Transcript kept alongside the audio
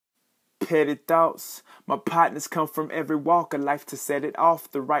Petty thoughts. My partners come from every walk of life to set it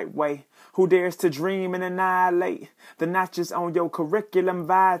off the right way. Who dares to dream and annihilate the notches on your curriculum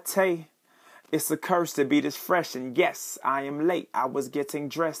vitae? It's a curse to be this fresh, and yes, I am late. I was getting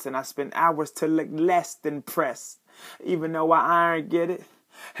dressed and I spent hours to look less than pressed. Even though I iron get it,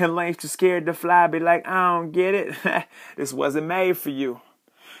 and lames too scared to fly be like, I don't get it. This wasn't made for you.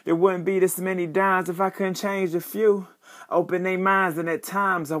 There wouldn't be this many dimes if I couldn't change a few. Open their minds, and at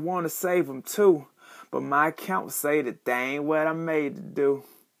times I want to save them too. But my accounts say that they ain't what I'm made to do.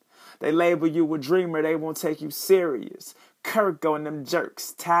 They label you a dreamer, they won't take you serious. Kirk on them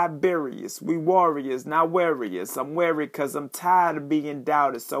jerks, Tiberius. We warriors, not warriors. I'm wary cause I'm tired of being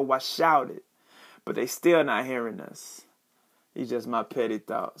doubted, so I shouted. But they still not hearing us. These just my petty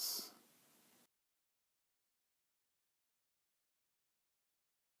thoughts.